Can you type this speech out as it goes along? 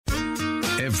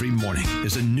Every morning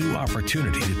is a new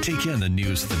opportunity to take in the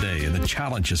news of the day and the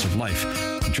challenges of life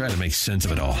and try to make sense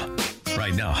of it all.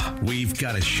 Right now, we've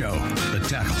got a show that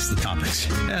tackles the topics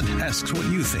and asks what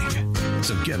you think.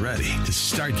 So get ready to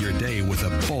start your day with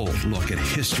a bold look at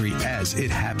history as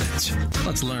it happens.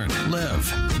 Let's learn,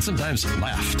 live, and sometimes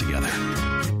laugh together.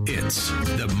 It's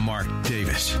the Mark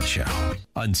Davis Show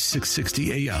on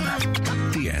 660 AM.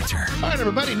 The Answer. All right,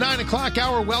 everybody, 9 o'clock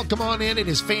hour. Welcome on in. It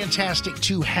is fantastic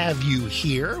to have you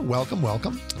here. Welcome,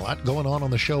 welcome. A lot going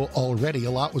on the show already.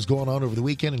 A lot was going on over the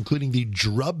weekend, including the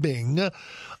drubbing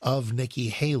of Nikki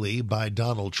Haley by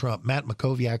Donald Trump. Matt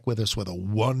Mackowiak with us with a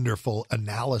wonderful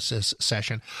analysis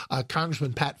session.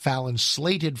 Congressman Pat Fallon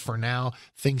slated for now.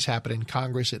 Things happen in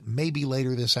Congress. It may be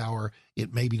later this hour.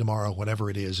 It may be tomorrow.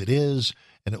 Whatever it is,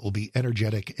 and it will be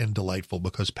energetic and delightful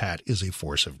because Pat is a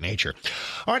force of nature.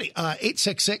 All righty,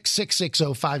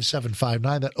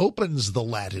 866-660-5759. That opens the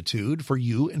latitude for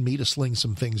you and me to sling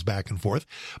some things back and forth,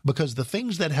 because the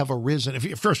things that have arisen,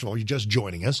 first of all, you're just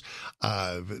joining us,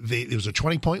 it was a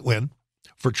 20-point win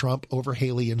for Trump over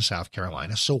Haley in South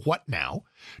Carolina. So what now?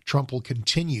 Trump will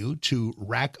continue to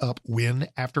rack up win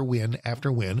after win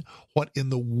after win. What in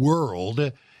the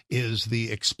world is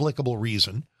the explicable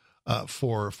reason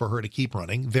for her to keep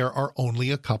running? There are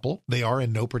only a couple. They are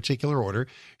in no particular order.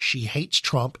 She hates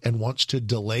Trump and wants to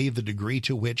delay the degree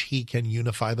to which he can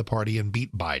unify the party and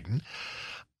beat Biden.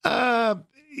 I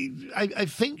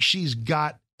think she's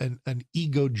got an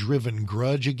ego-driven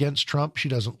grudge against Trump. She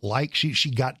doesn't like. She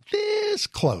got this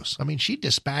close. I mean, she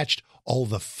dispatched all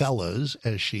the fellas,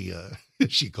 as she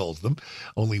calls them.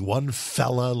 Only one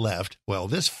fella left. Well,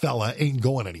 this fella ain't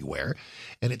going anywhere,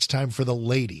 and it's time for the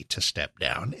lady to step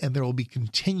down, and there will be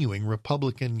continuing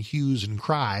Republican hues and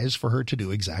cries for her to do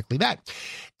exactly that.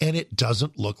 And it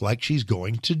doesn't look like she's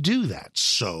going to do that.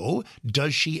 So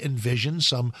does she envision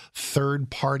some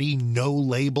third-party,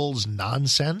 no-labels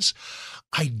nonsense?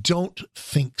 I don't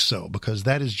think so, because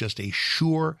that is just a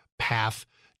sure path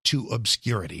to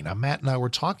obscurity. Now, Matt and I were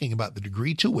talking about the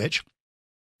degree to which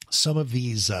some of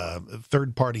these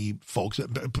third-party folks,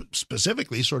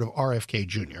 specifically sort of RFK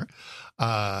Jr.,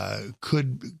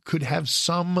 could have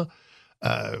some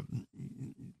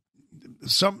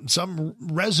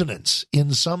resonance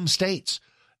in some states.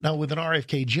 Now, with an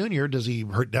RFK Jr., does he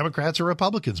hurt Democrats or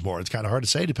Republicans more? It's kind of hard to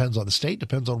say. Depends on the state.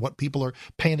 Depends on what people are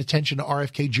paying attention to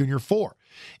RFK Jr. for.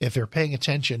 If they're paying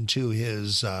attention to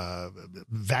his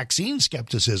vaccine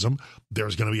skepticism,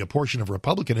 there's going to be a portion of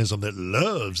Republicanism that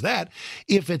loves that.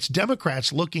 If it's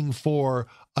Democrats looking for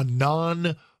a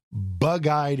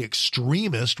non-bug-eyed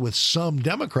extremist with some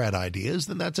Democrat ideas,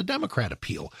 then that's a Democrat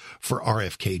appeal for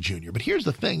RFK Jr. But here's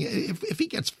the thing. If he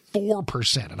gets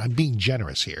 4%, and I'm being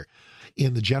generous here,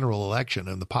 in the general election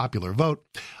and the popular vote,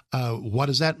 what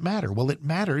does that matter? Well, it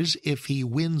matters if he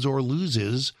wins or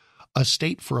loses a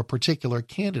state for a particular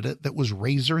candidate that was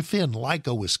razor thin, like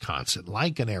a Wisconsin,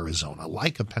 like an Arizona,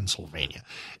 like a Pennsylvania,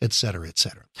 et cetera, et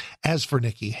cetera. As for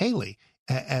Nikki Haley,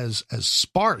 as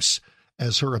sparse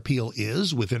as her appeal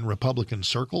is within Republican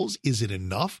circles, is it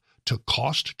enough to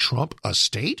cost Trump a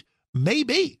state?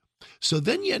 Maybe. So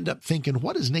then you end up thinking,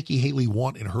 what does Nikki Haley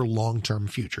want in her long-term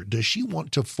future? Does she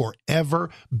want to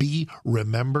forever be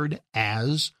remembered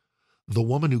as the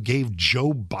woman who gave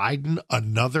Joe Biden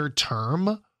another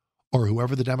term, or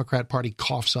whoever the Democrat Party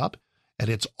coughs up at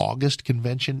its August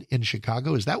convention in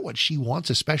Chicago? Is that what she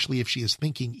wants, especially if she is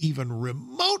thinking even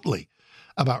remotely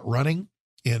about running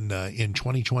in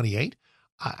 2028?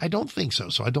 I don't think so.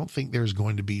 So I don't think there's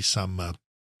going to be some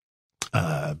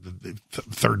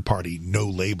third-party, no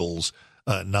labels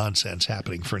nonsense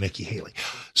happening for Nikki Haley.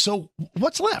 So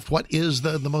what's left? What is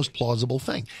the most plausible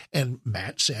thing? And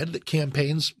Matt said that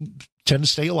campaigns tend to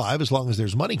stay alive as long as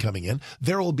there's money coming in.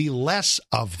 There will be less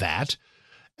of that,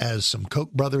 as some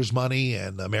Koch brothers money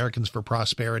and Americans for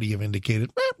Prosperity have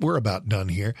indicated, we're about done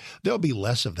here. There'll be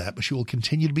less of that, but she will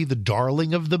continue to be the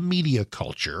darling of the media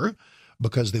culture,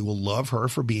 because they will love her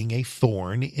for being a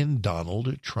thorn in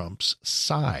Donald Trump's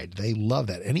side. They love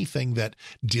that. Anything that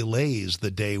delays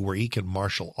the day where he can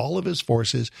marshal all of his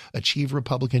forces, achieve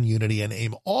Republican unity, and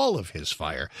aim all of his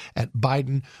fire at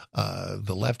Biden,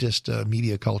 the leftist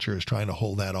media culture is trying to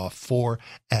hold that off for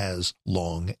as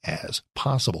long as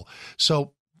possible.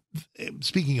 So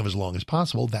speaking of as long as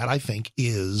possible, that I think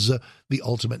is the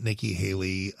ultimate Nikki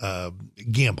Haley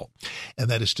gamble. And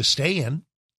that is to stay in,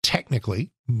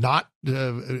 technically, not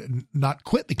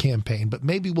quit the campaign, but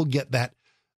maybe we'll get that,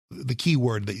 the key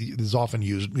word that is often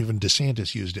used, even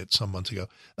DeSantis used it some months ago.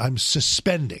 I'm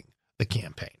suspending the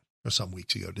campaign. Or some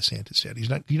weeks ago, DeSantis said,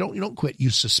 you don't quit, you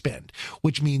suspend,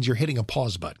 which means you're hitting a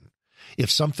pause button. If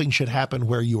something should happen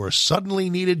where you are suddenly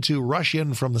needed to rush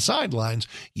in from the sidelines,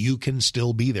 you can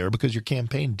still be there because your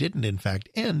campaign didn't, in fact,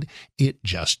 end. It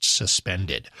just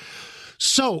suspended.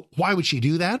 So why would she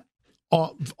do that?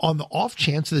 On the off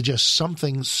chance that just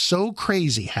something so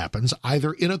crazy happens,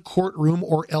 either in a courtroom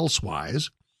or elsewise.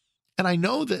 And I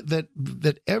know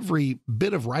that every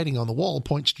bit of writing on the wall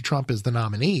points to Trump as the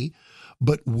nominee,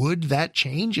 but would that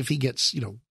change if he gets,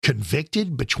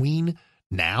 convicted between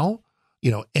now,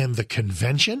 and the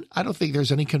convention? I don't think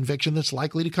there's any conviction that's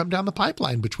likely to come down the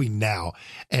pipeline between now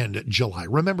and July.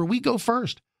 Remember, we go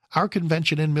first. Our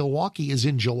convention in Milwaukee is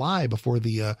in July before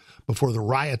the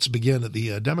riots begin at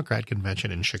the Democrat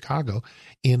convention in Chicago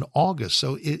in August.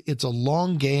 So it's a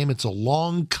long game. It's a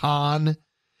long con.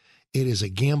 It is a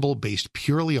gamble based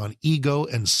purely on ego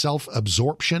and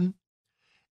self-absorption.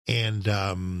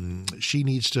 And she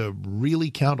needs to really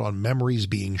count on memories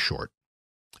being short.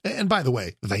 And by the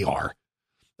way, they are.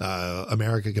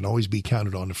 America can always be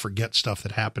counted on to forget stuff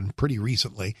that happened pretty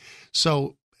recently.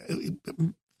 So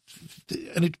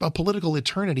a political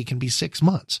eternity can be 6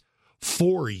 months.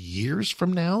 4 years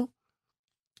from now,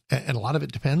 and a lot of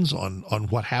it depends on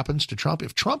what happens to Trump.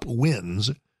 If Trump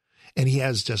wins and he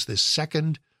has just this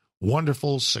second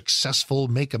wonderful, successful,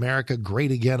 make America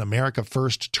great again, America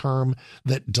first term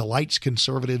that delights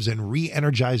conservatives and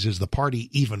re-energizes the party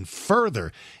even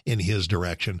further in his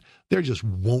direction, there just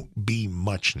won't be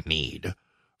much need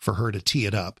for her to tee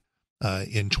it up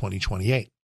in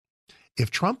 2028. If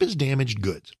Trump is damaged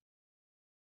goods,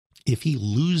 if he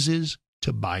loses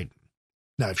to Biden,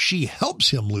 now if she helps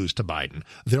him lose to Biden,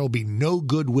 there'll be no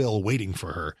goodwill waiting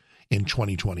for her in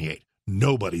 2028.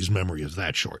 Nobody's memory is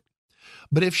that short.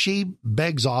 But if she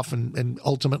begs off and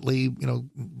ultimately,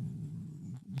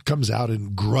 comes out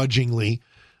and grudgingly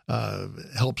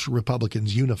helps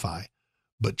Republicans unify,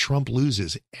 but Trump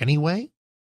loses anyway,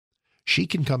 she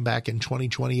can come back in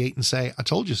 2028 and say, I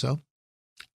told you so.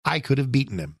 I could have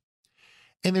beaten him.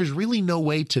 And there's really no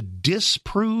way to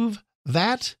disprove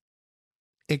that,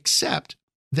 except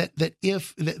that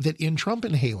in Trump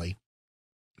and Haley,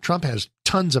 Trump has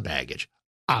tons of baggage,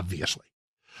 obviously.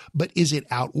 But is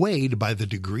it outweighed by the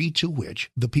degree to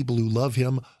which the people who love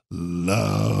him?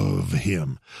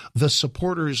 The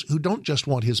supporters who don't just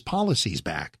want his policies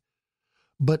back,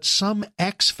 but some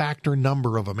X factor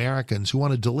number of Americans who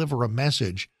want to deliver a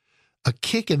message, a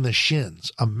kick in the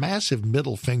shins, a massive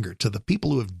middle finger to the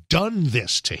people who have done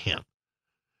this to him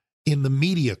in the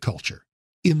media culture,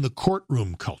 in the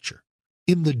courtroom culture,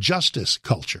 in the justice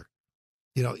culture.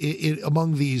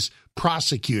 Among these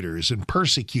prosecutors and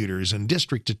persecutors and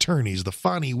district attorneys, the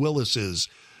Fonnie Willises,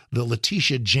 the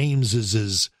Letitia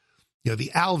Jameses,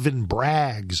 the Alvin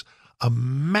Braggs, a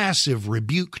massive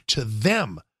rebuke to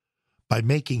them by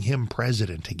making him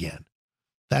president again.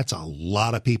 That's a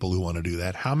lot of people who want to do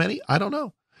that. How many? I don't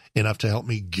know. Enough to help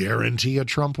me guarantee a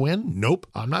Trump win? Nope,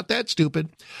 I'm not that stupid.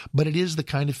 But it is the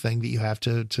kind of thing that you have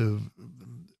to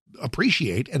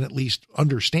appreciate and at least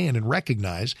understand and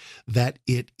recognize that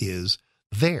it is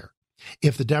there.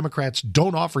 If the Democrats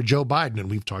don't offer Joe Biden,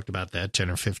 and we've talked about that 10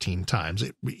 or 15 times,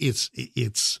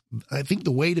 it's I think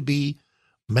the way to be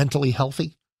mentally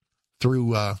healthy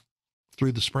through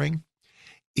the spring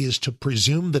is to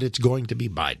presume that it's going to be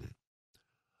Biden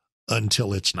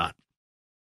until it's not.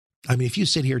 I mean, if you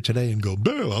sit here today and go,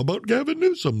 how about Gavin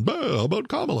Newsom? How about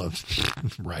Kamala?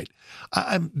 Right.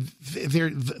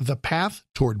 The path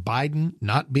toward Biden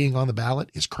not being on the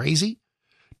ballot is crazy.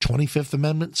 25th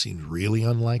Amendment seems really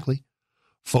unlikely.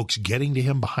 Folks getting to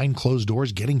him behind closed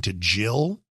doors, getting to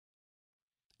Jill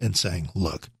and saying,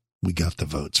 look, we got the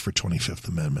votes for 25th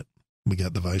Amendment. We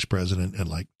got the vice president and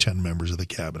like 10 members of the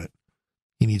cabinet.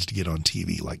 He needs to get on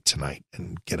TV like tonight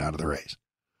and get out of the race.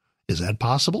 Is that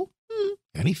possible?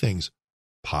 Anything's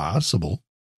possible.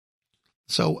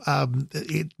 So,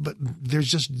 but there's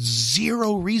just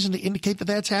zero reason to indicate that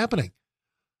that's happening.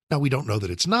 Now, we don't know that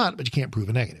it's not, but you can't prove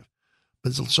a negative.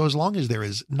 But so as long as there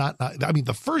is not, I mean,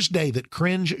 the first day that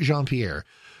Cringe Jean-Pierre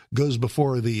goes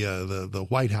before the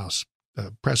White House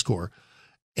press corps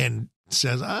and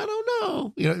says, I don't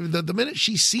know, the minute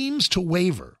she seems to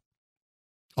waver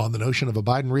on the notion of a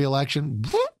Biden reelection,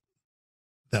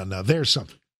 now there's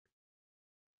something.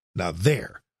 Now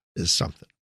there is something,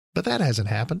 but that hasn't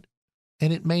happened,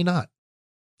 and it may not.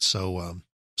 So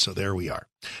there we are.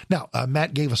 Now,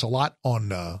 Matt gave us a lot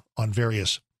on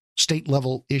various state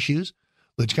level issues.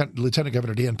 Lieutenant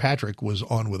Governor Dan Patrick was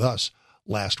on with us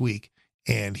last week,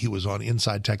 and he was on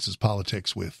Inside Texas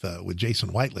Politics with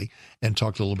Jason Whiteley and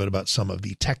talked a little bit about some of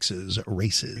the Texas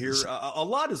races. Here, a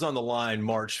lot is on the line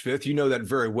March 5th. You know that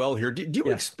very well here. Do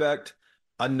you expect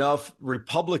enough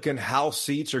Republican House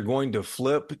seats are going to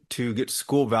flip to get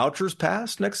school vouchers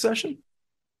passed next session?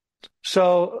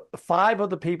 So 5 of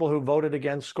the people who voted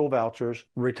against school vouchers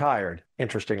retired,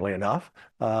 interestingly enough.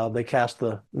 They cast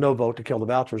the no vote to kill the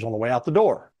vouchers on the way out the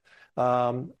door.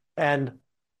 And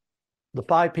the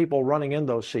 5 people running in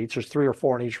those seats, there's 3 or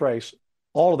 4 in each race,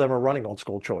 all of them are running on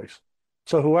school choice.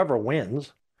 So whoever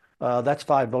wins, that's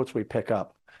 5 votes we pick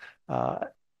up.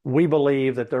 We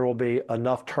believe that there will be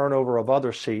enough turnover of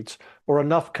other seats or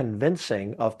enough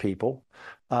convincing of people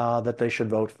that they should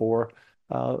vote for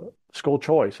school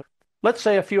choice. Let's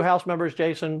say a few House members,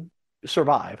 Jason,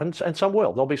 survive, and some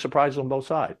will. There'll be surprises on both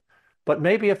sides. But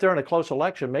maybe if they're in a close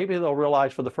election, maybe they'll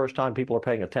realize for the first time people are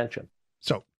paying attention.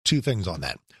 So 2 things on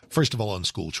that. First of all, on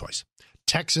school choice.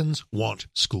 Texans want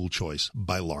school choice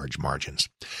by large margins.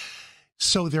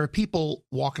 So there are people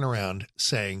walking around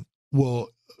saying, well,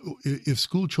 if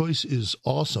school choice is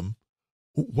awesome,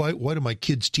 why do my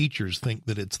kids' teachers think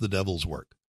that it's the devil's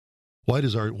work? Why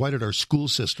did our school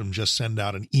system just send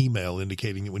out an email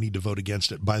indicating that we need to vote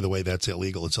against it? By the way, that's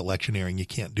illegal. It's electioneering. You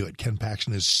can't do it. Ken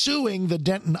Paxton is suing the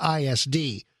Denton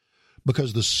ISD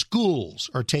because the schools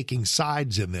are taking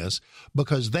sides in this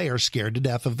because they are scared to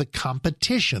death of the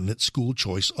competition that school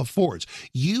choice affords.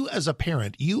 You as a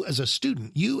parent, you as a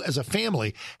student, you as a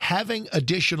family, having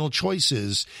additional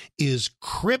choices is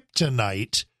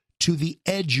kryptonite to the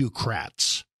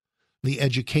educrats, the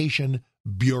education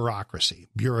bureaucracy,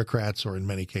 bureaucrats, or in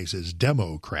many cases,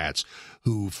 democrats,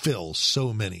 who fill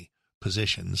so many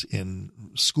positions in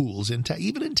schools,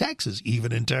 even in Texas.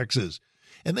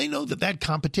 And they know that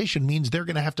competition means they're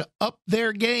going to have to up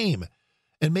their game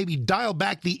and maybe dial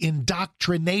back the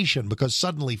indoctrination, because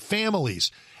suddenly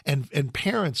families and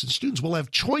parents and students will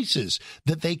have choices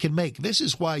that they can make. This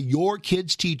is why your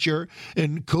kid's teacher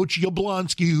and Coach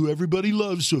Yablonsky, who everybody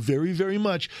loves so very, very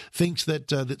much, thinks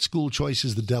that school choice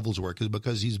is the devil's work, is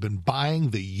because he's been buying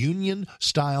the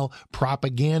union-style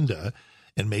propaganda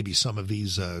and maybe some of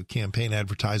these campaign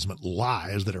advertisement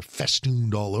lies that are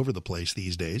festooned all over the place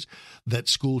these days, that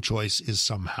school choice is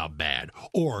somehow bad,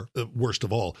 or worst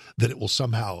of all, that it will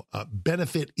somehow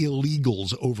benefit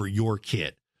illegals over your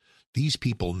kid. These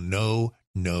people know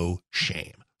no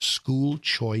shame. School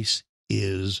choice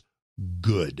is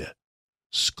good.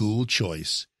 School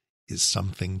choice is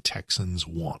something Texans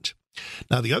want.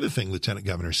 Now, the other thing Lieutenant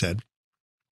Governor said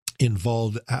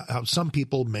involved how some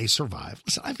people may survive.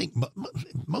 Listen, I think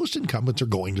most incumbents are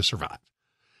going to survive.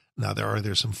 Now,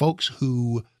 there's some folks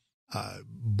who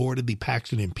boarded the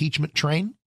Paxton impeachment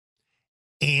train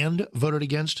and voted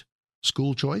against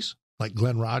school choice, like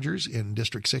Glenn Rogers in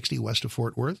District 60 west of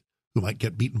Fort Worth, who might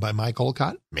get beaten by Mike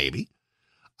Olcott, maybe.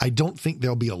 I don't think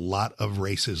there'll be a lot of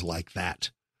races like that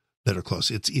are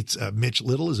close. It's Mitch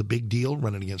Little is a big deal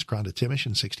running against Kronda Timish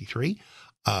in 63.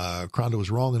 Kronda was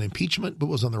wrong on impeachment, but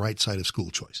was on the right side of school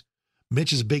choice.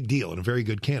 Mitch is a big deal and a very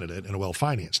good candidate and a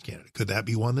well-financed candidate. Could that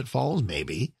be one that falls?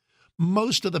 Maybe.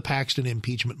 Most of the Paxton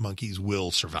impeachment monkeys will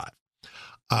survive.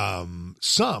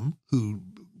 Some who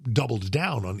doubled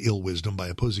down on ill wisdom by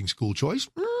opposing school choice,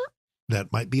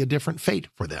 that might be a different fate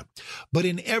for them. But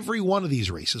in every one of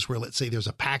these races where, let's say, there's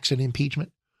a Paxton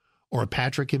impeachment or a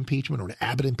Patrick impeachment or an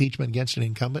Abbott impeachment against an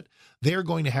incumbent, they're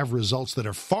going to have results that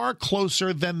are far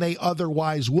closer than they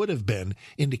otherwise would have been,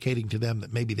 indicating to them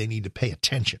that maybe they need to pay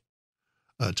attention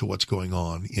to what's going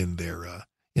on in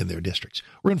their districts.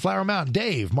 We're in Flower Mound.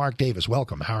 Mark Davis,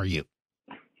 welcome. How are you?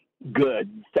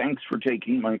 Good. Thanks for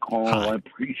taking my call. Hi. I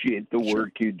appreciate the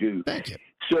work you do. Thank you.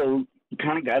 So,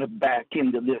 kind of got to back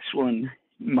into this one.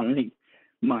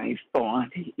 My thought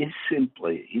is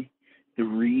simply the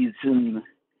reason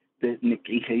that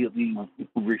Nikki Haley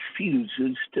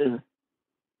refuses to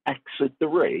exit the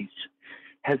race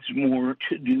has more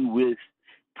to do with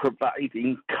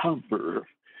providing cover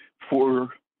for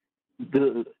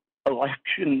the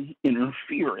election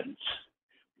interference.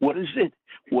 What does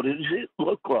it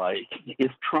look like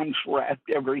if Trump's wrapped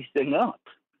everything up?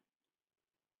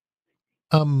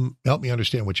 Help me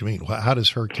understand what you mean. How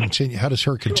does her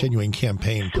continuing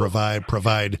campaign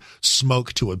provide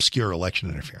smoke to obscure election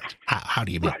interference? How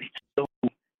do you mean? Right.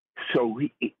 So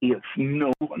if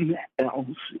no one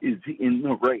else is in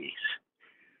the race,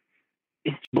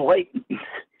 it's blatant.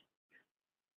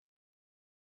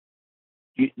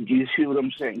 Do you see what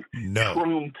I'm saying?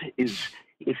 No.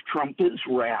 If Trump has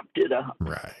wrapped it up,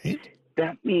 right,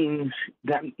 that means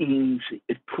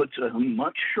it puts a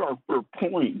much sharper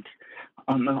point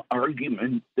on the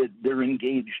argument that they're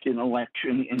engaged in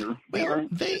election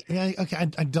interference.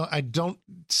 Well, I don't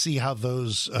see how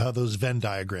those Venn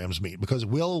diagrams meet, because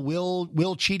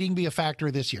will cheating be a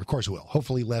factor this year? Of course it will.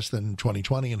 Hopefully less than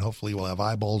 2020, and hopefully we'll have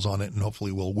eyeballs on it, and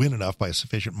hopefully we'll win enough by a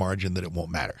sufficient margin that it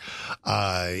won't matter.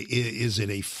 Is it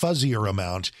a fuzzier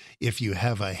amount if you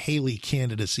have a Haley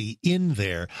candidacy in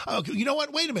there? Okay, you know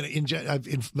what? Wait a minute.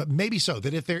 Maybe so.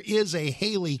 That if there is a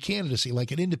Haley candidacy,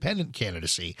 like an independent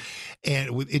candidacy,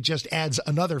 and it just adds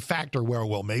another factor where,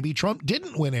 well, maybe Trump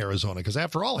didn't win Arizona, because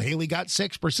after all, Haley got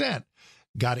 6%.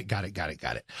 Got it.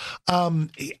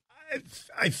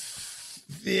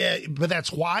 But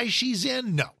that's why she's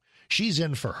in? No, she's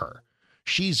in for her.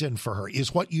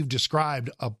 Is what you've described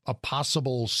a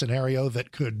possible scenario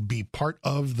that could be part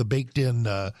of the baked-in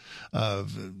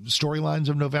storylines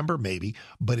of November? Maybe.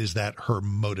 But is that her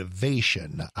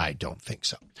motivation? I don't think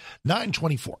so.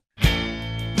 924.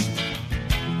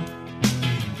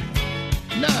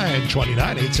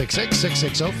 929 866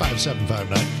 660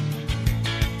 5759.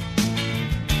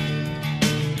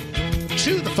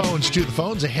 To the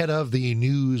phones ahead of the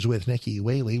news with Nikki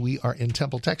Whaley. We are in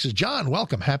Temple, Texas. John,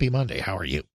 welcome. Happy Monday. How are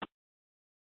you?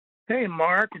 Hey,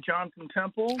 Mark. John from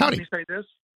Temple. Howdy. Let me say this.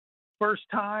 First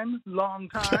time, long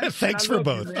time. Thanks for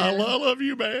both. You, I love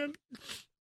you, man.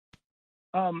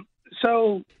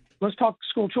 So let's talk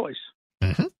school choice.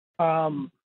 Mm-hmm.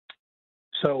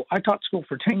 So I taught school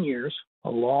for 10 years,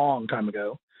 a long time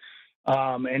ago.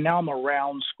 And now I'm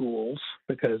around schools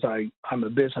because I'm a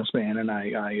businessman and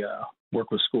I work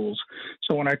with schools.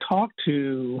 So when I talk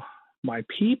to my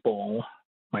people,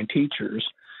 my teachers,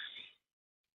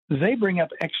 they bring up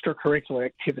extracurricular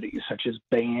activities such as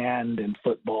band and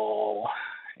football,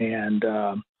 and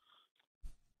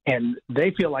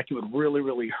they feel like it would really,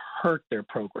 really hurt their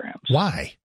programs.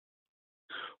 Why?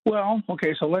 Well,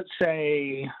 okay, so let's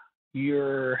say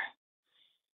you're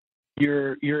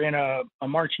in a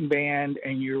marching band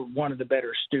and you're one of the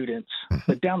better students,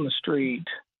 but down the street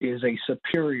is a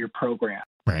superior program,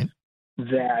 right,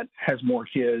 that has more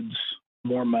kids,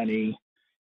 more money,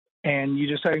 and you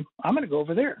just say, I'm going to go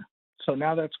over there. So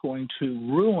now that's going to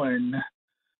ruin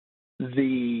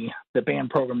the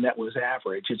band program that was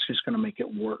average. It's just going to make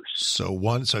it worse. So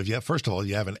first of all,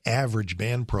 you have an average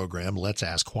band program. Let's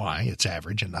ask why it's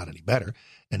average and not any better.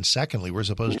 And secondly, we're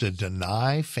supposed to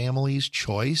deny families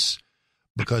choice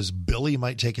because Billy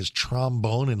might take his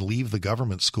trombone and leave the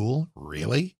government school?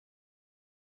 Really?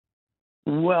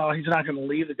 Well, he's not going to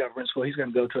leave the government school. He's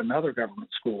going to go to another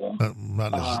government school.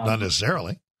 Not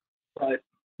necessarily. But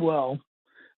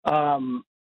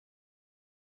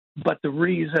the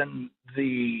reason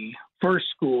the first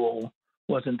school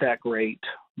wasn't that great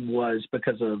was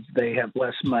because they have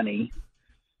less money.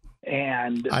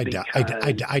 And I doubt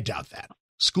that.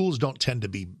 Schools don't tend to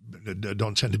be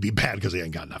bad because they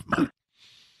ain't got enough money.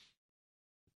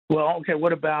 Well, okay.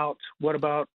 What about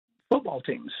football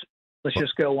teams? Let's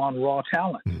just go on raw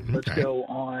talent. Let's go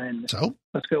on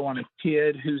a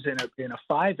kid who's in a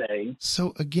 5A.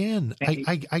 So again,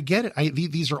 I get it.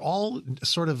 These are all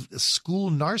sort of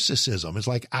school narcissism. It's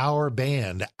like our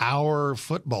band, our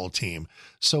football team.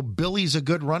 So Billy's a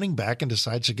good running back and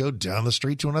decides to go down the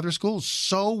street to another school.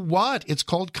 So what? It's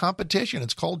called competition.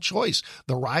 It's called choice.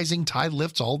 The rising tide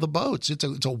lifts all the boats. It's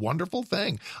a wonderful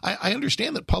thing. I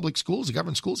understand that public schools, the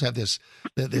government schools, have this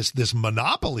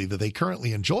monopoly that they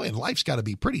currently enjoy, and life's got to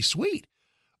be pretty sweet.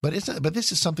 But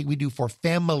this is something we do for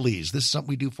families. This is something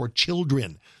we do for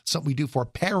children. Something we do for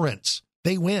parents.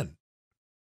 They win.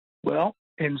 Well,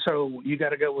 and so you got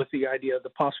to go with the idea. The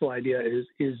possible idea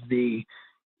is the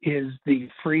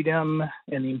freedom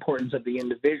and the importance of the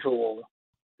individual.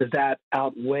 Does that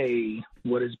outweigh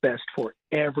what is best for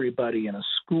everybody in a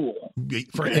school?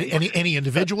 For any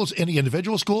individual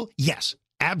school? Yes,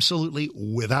 absolutely,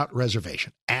 without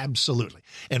reservation. Absolutely.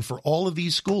 And for all of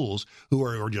these schools who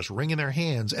are just wringing their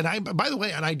hands, and I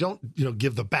don't,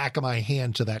 give the back of my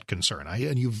hand to that concern.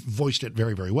 And you've voiced it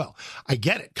very, very well. I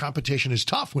get it. Competition is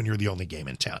tough when you're the only game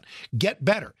in town. Get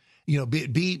better.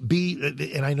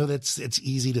 Be, and I know it's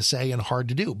easy to say and hard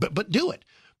to do, but do it.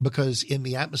 Because in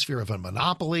the atmosphere of a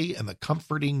monopoly and the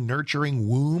comforting, nurturing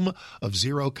womb of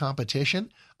zero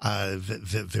competition,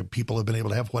 the people have been able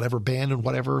to have whatever band and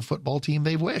whatever football team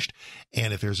they've wished.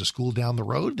 And if there's a school down the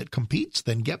road that competes,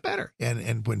 then get better.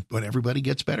 And when everybody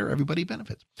gets better, everybody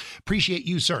benefits. Appreciate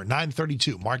you, sir.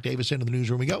 9:32. Mark Davis into the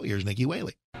newsroom we go. Here's Nikki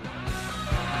Whaley.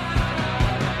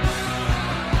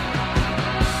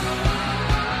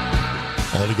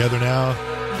 All together now.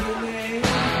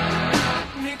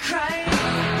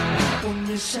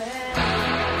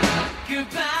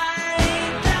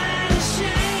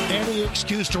 Any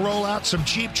excuse to roll out some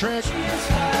Cheap Trick?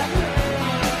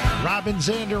 Robin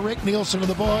Zander, Rick Nielsen, and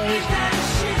the boys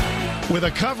with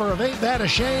a cover of Ain't That a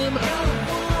Shame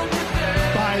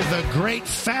by the great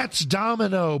Fats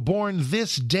Domino, born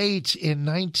this date in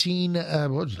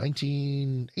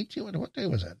 1918? What day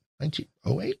was that?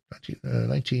 1908?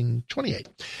 1928.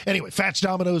 Anyway, Fats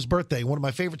Domino's birthday. One of my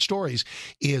favorite stories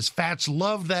is Fats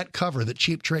loved that cover that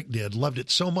Cheap Trick did, loved it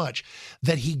so much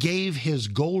that he gave his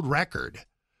gold record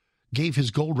for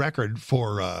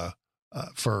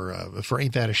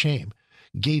Ain't That a Shame,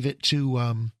 gave it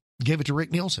to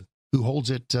Rick Nielsen, who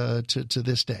holds it to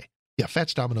this day. Yeah,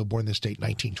 Fats Domino, born this date,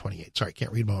 1928. Sorry,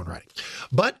 can't read my own writing.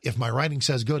 But if my writing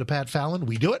says go to Pat Fallon,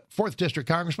 we do it. 4th District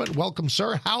Congressman, welcome,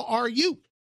 sir. How are you?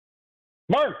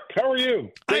 Mark, how are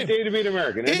you? Great day to be an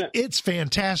American, isn't it? It's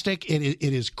fantastic. It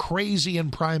is crazy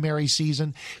in primary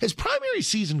season. Has primary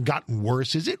season gotten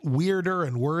worse? Is it weirder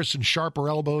and worse and sharper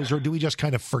elbows, or do we just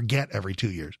kind of forget every 2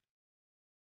 years?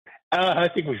 I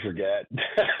think we forget.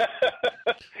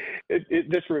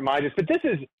 This reminds us, but this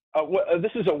is a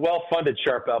well-funded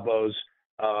sharp elbows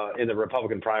in the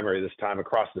Republican primary this time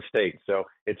across the state. So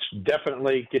it's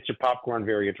definitely, get your popcorn,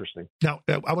 very interesting. Now,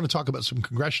 I want to talk about some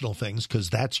congressional things because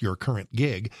that's your current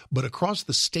gig. But across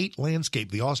the state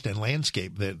landscape, the Austin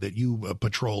landscape that you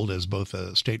patrolled as both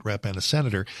a state rep and a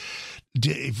senator,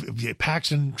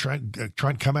 Paxton trying to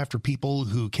come after people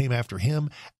who came after him,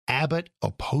 Abbott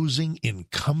opposing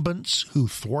incumbents who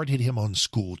thwarted him on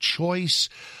school choice.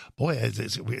 Boy,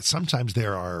 sometimes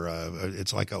there are,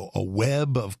 it's like a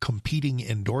web of competing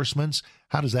endorsements.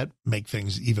 How does that make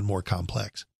things even more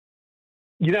complex?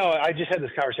 You know, I just had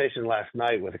this conversation last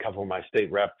night with a couple of my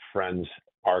state rep friends,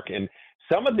 Mark, and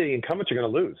some of the incumbents are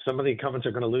going to lose. Some of the incumbents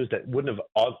are going to lose that wouldn't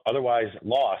have otherwise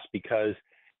lost because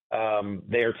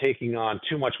they are taking on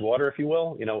too much water, if you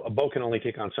will. You know, a boat can only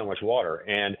take on so much water.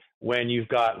 And when you've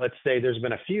got, let's say there's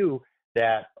been a few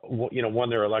that, you know, won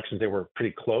their elections, they were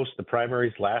pretty close to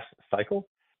primaries last cycle.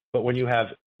 But when you have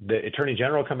the attorney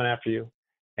general coming after you,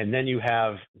 and then you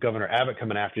have Governor Abbott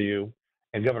coming after you,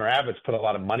 and Governor Abbott's put a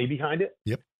lot of money behind it.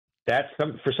 Yep. That's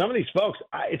for some of these folks,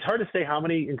 it's hard to say how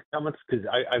many incumbents, because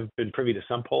I've been privy to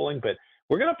some polling, but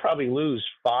we're going to probably lose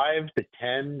 5 to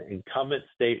 10 incumbent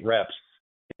state reps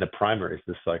in the primaries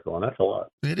this cycle, and that's a lot.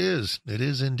 It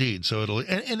is indeed. So it'll,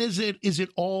 and is it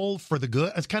all for the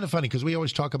good? It's kind of funny because we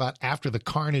always talk about after the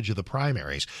carnage of the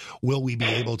primaries, will we be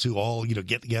able to all, you know,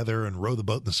 get together and row the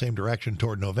boat in the same direction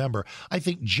toward November? I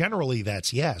think generally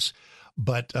that's yes.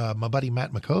 But my buddy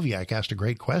Matt Makoviak asked a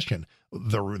great question.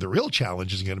 The real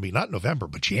challenge is going to be not November,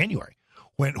 but January.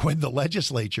 When the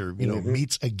legislature, you know,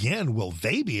 meets again, will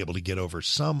they be able to get over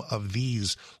some of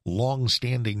these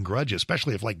long-standing grudges,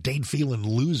 especially if, like, Dade Phelan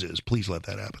loses? Please let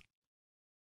that happen.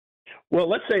 Well,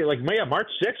 let's say, like, March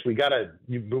 6th, we got to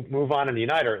move on and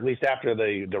unite, or at least after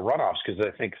the runoffs, because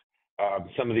I think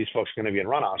some of these folks are going to be in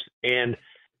runoffs. And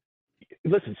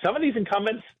listen, some of these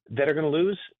incumbents that are going to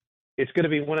lose, it's going to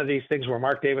be one of these things where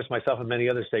Mark Davis, myself, and many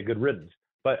others say good riddance.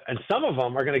 And some of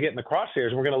them are going to get in the crosshairs,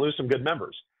 and we're going to lose some good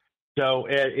members. So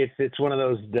it's one of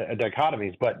those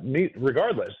dichotomies. But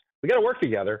regardless, we got to work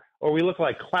together, or we look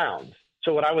like clowns.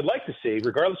 So what I would like to see,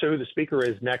 regardless of who the speaker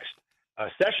is next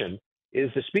session,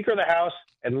 is the Speaker of the House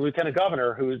and the Lieutenant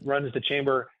Governor, who runs the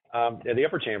chamber, the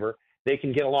upper chamber. They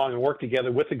can get along and work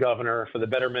together with the governor for the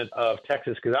betterment of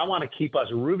Texas, because I want to keep us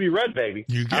ruby red, baby.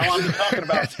 I want to be talking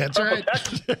about that's right.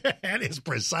 Texas. That is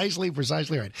precisely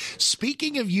right.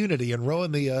 Speaking of unity and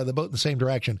rowing the boat in the same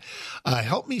direction,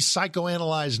 help me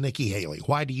psychoanalyze Nikki Haley.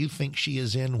 Why do you think she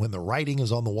is in when the writing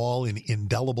is on the wall in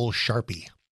indelible Sharpie?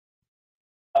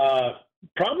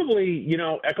 Probably, you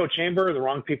know, echo chamber, the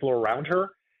wrong people around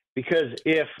her. Because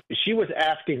if she was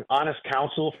asking honest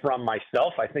counsel from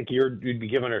myself, I think you'd be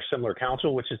giving her similar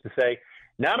counsel, which is to say,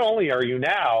 not only are you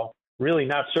now really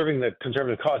not serving the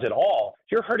conservative cause at all,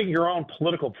 you're hurting your own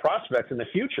political prospects in the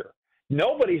future.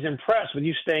 Nobody's impressed with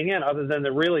you staying in other than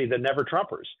the never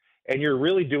Trumpers. And you're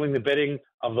really doing the bidding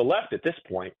of the left at this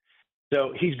point.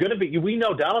 So he's going to be, we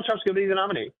know Donald Trump's going to be the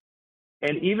nominee.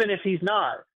 And even if he's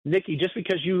not, Nikki, just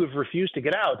because you have refused to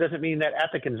get out doesn't mean that at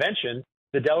the convention,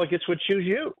 the delegates would choose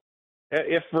you.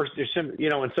 If there's some, you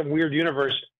know, in some weird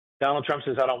universe, Donald Trump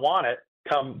says, I don't want it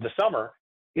come the summer,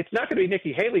 it's not going to be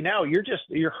Nikki Haley now.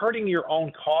 You're hurting your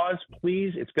own cause.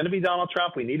 Please. It's going to be Donald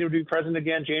Trump. We need him to be president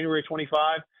again, January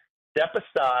 25. Step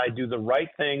aside, do the right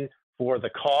thing for the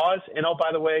cause. And oh,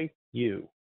 by the way, you.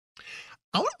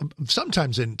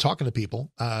 Sometimes in talking to people,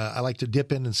 I like to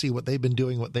dip in and see what they've been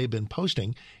doing, what they've been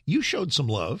posting. You showed some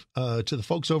love to the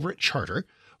folks over at Charter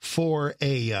for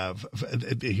a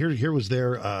here was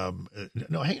their I'm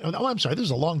sorry, this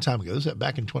is a long time ago. This is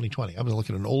back in 2020. I was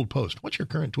looking at an old post. What's your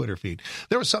current Twitter feed?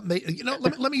 There was something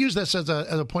let me use this as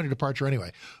a point of departure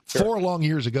anyway. Sure. 4 long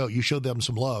years ago, you showed them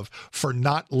some love for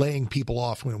not laying people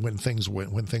off when things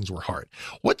were hard.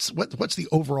 What's the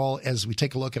overall, as we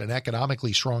take a look at an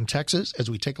economically strong Texas, as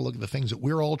we take a look at the things that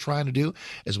we're all trying to do,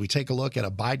 as we take a look at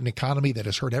a Biden economy that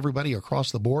has hurt everybody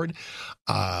across the board,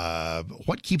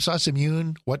 what keeps us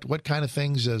immune? What kind of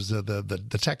things is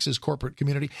the Texas corporate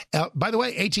community? By the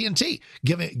way, AT&T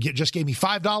just gave me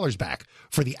 $5 back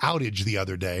for the outage the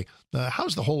other day.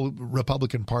 How's the whole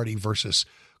Republican Party versus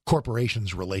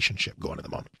corporations relationship going at the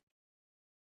moment?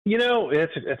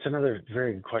 It's another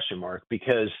very good question, Mark,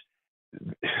 because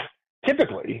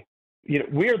typically,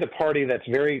 we're the party that's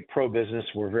very pro-business.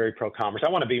 We're very pro-commerce.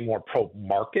 I want to be more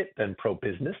pro-market than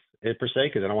pro-business per se,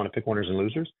 because I don't want to pick winners and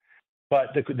losers.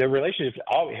 But the relationship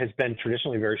has been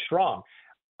traditionally very strong.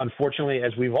 Unfortunately,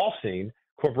 as we've all seen,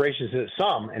 corporations,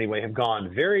 some anyway, have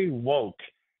gone very woke,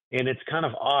 and it's kind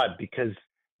of odd because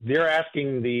they're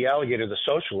asking the alligator, the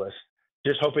socialists,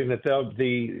 just hoping that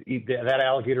that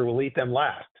alligator will eat them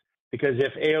last. Because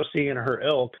if AOC and her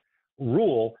ilk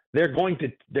rule, they're going to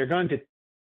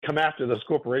come after those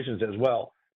corporations as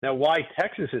well. Now, why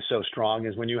Texas is so strong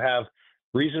is when you have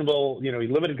reasonable,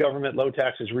 limited government, low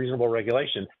taxes, reasonable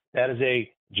regulation. That is a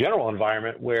general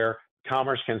environment where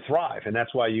commerce can thrive. And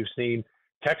that's why you've seen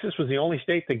Texas was the only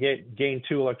state that gained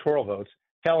 2 electoral votes.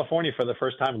 California, for the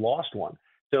first time, lost 1.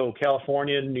 So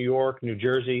California, New York, New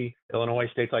Jersey, Illinois,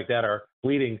 states like that are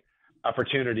bleeding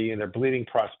opportunity and they're bleeding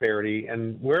prosperity.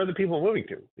 And where are the people moving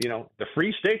to? The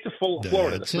free states of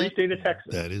Florida, the free state of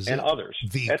Texas, and others,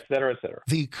 et cetera, et cetera.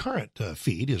 The current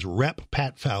feed is Rep.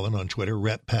 Pat Fallon on Twitter,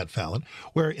 Rep. Pat Fallon,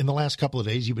 where in the last couple of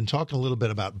days you've been talking a little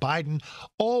bit about Biden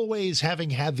always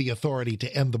having had the authority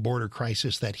to end the border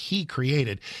crisis that he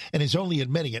created, and is only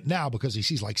admitting it now because he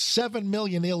sees like 7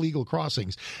 million illegal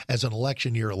crossings as an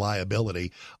election year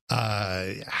liability.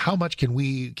 How much can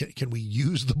we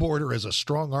use the border as a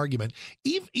strong argument,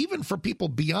 even for people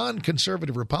beyond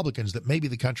conservative Republicans, that maybe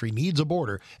the country needs a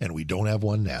border and we don't have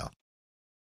one now?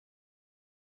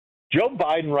 Joe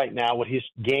Biden right now, what his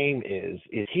game is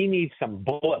he needs some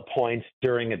bullet points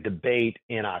during a debate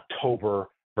in October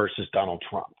versus Donald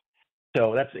Trump.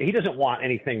 So he doesn't want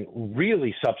anything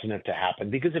really substantive to happen,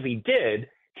 because if he did,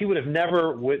 he would have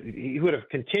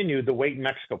continued the wait in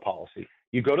Mexico policy.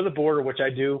 You go to the border, which I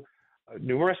do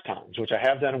numerous times, which I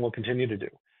have done and will continue to do,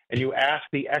 and you ask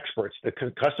the experts, the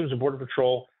Customs and Border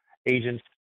Patrol agents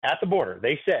at the border.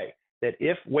 They say that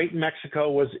if wait in Mexico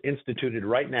was instituted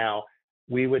right now,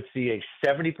 we would see a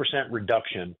 70%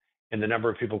 reduction in the number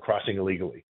of people crossing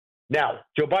illegally. Now,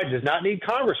 Joe Biden does not need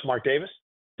Congress, Mark Davis,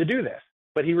 to do this,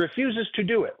 but he refuses to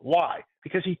do it. Why?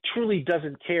 Because he truly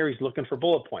doesn't care. He's looking for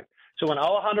bullet points. So when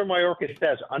Alejandro Mayorkas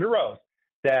says under oath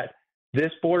that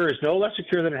this border is no less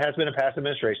secure than it has been in past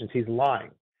administrations, he's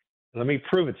lying. Let me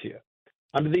prove it to you.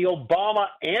 Under the Obama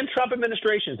and Trump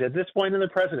administrations, at this point in the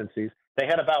presidencies, they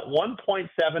had about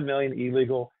 1.7 million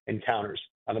illegal encounters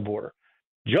on the border.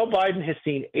 Joe Biden has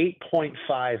seen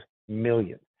 8.5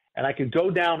 million. And I could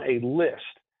go down a list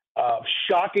of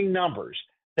shocking numbers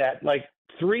that, like,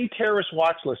 3 people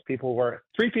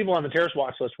on the terrorist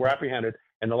watch list were apprehended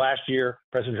in the last year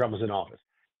President Trump was in office.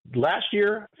 Last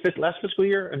fiscal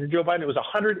year under Joe Biden, it was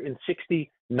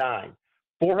 169.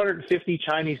 450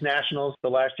 Chinese nationals the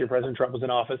last year President Trump was in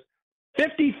office.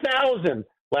 50,000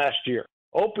 last year.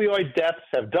 Opioid deaths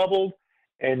have doubled.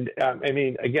 And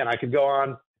again, I could go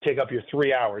on, take up your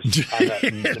 3 hours on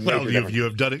that. Well, you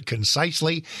have done it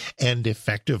concisely and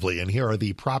effectively. And here are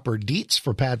the proper deets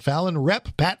for Pat Fallon.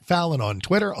 Rep. Pat Fallon on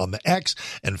Twitter, on the X,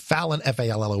 and Fallon,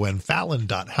 Fallon,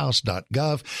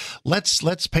 fallon.house.gov.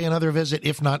 Let's pay another visit,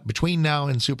 if not between now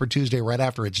and Super Tuesday, right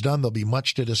after it's done. There'll be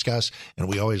much to discuss, and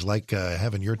we always like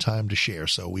having your time to share.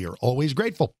 So we are always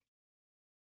grateful.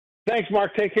 Thanks,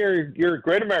 Mark. Take care. You're a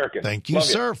great American. Thank you,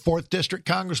 sir. 4th District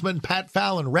Congressman Pat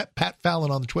Fallon, Rep. Pat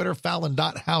Fallon on the Twitter.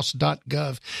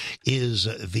 Fallon.house.gov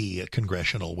is the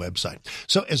congressional website.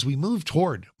 So as we move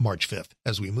toward March 5th,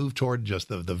 as we move toward just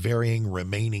the varying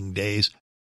remaining days,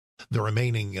 the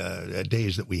remaining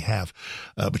days that we have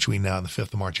between now and the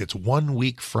 5th of March, it's 1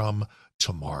 week from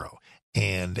tomorrow.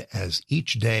 And as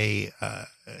each day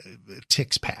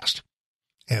ticks past,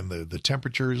 and the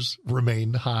temperatures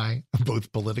remain high,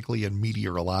 both politically and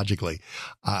meteorologically,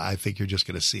 I think you're just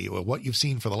going to see what you've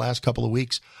seen for the last couple of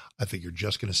weeks. I think you're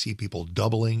just going to see people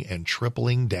doubling and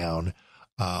tripling down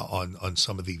on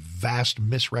some of the vast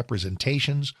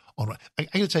misrepresentations. I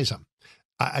got to tell you something.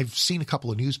 I've seen a couple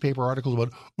of newspaper articles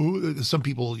about some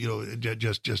people,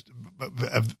 just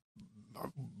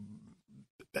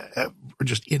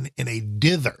just in a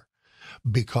dither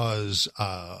because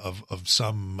of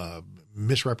some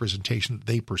misrepresentation that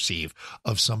they perceive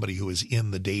of somebody who is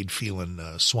in the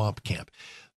Dade-Phelan swamp camp.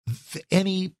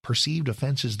 Any perceived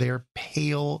offenses there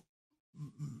pale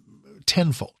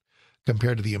tenfold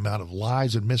compared to the amount of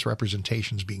lies and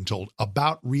misrepresentations being told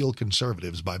about real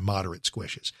conservatives by moderate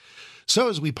squishes. So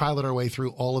as we pilot our way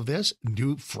through all of this,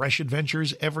 new fresh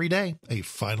adventures every day. A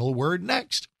final word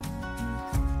next.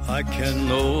 I can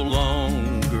no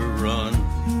longer run.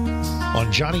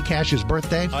 On Johnny Cash's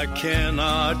birthday, I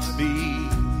cannot be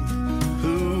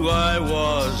who I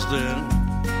was then.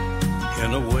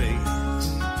 In a way,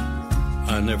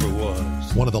 I never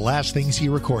was. One of the last things he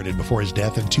recorded before his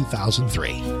death in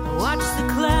 2003. Watch the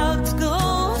clouds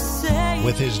go sail.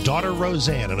 With his daughter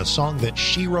Roseanne in a song that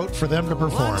she wrote for them to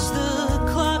perform.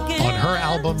 On her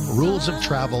album, Rules of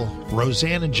Travel,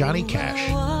 Roseanne and Johnny Cash.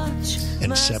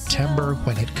 In September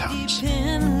When It Comes.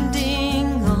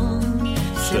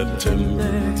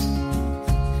 September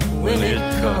when it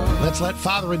comes. Let's let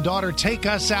father and daughter take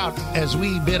us out as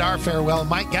we bid our farewell.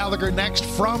 Mike Gallagher next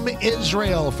from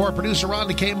Israel. For producer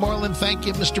Rhonda K. Moreland, thank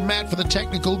you, Mr. Matt, for the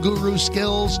technical guru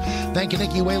skills. Thank you,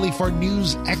 Nikki Whaley, for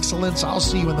news excellence. I'll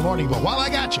see you in the morning. But while I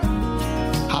got you,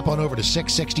 hop on over to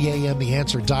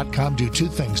 660amtheanswer.com. Do two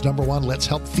things. Number one, let's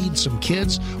help feed some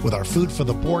kids with our Food for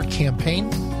the Poor campaign.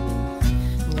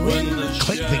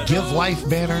 Click the Give Life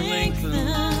banner,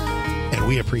 and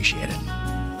we appreciate it.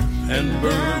 And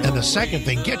the second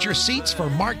thing, get your seats for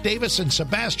Mark Davis and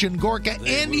Sebastian Gorka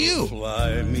and you.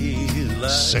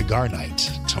 Cigar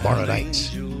Night tomorrow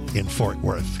night in Fort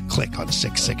Worth. Click on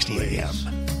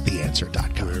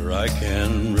 660amtheanswer.com. Where I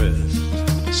can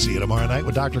rest. See you tomorrow night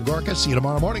with Dr. Gorka. See you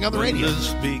tomorrow morning on the radio.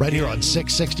 Right here on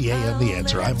 660 AM The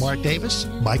Answer. I'm Mark Davis.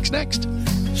 Mike's next.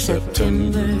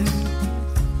 September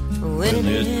when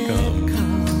it comes.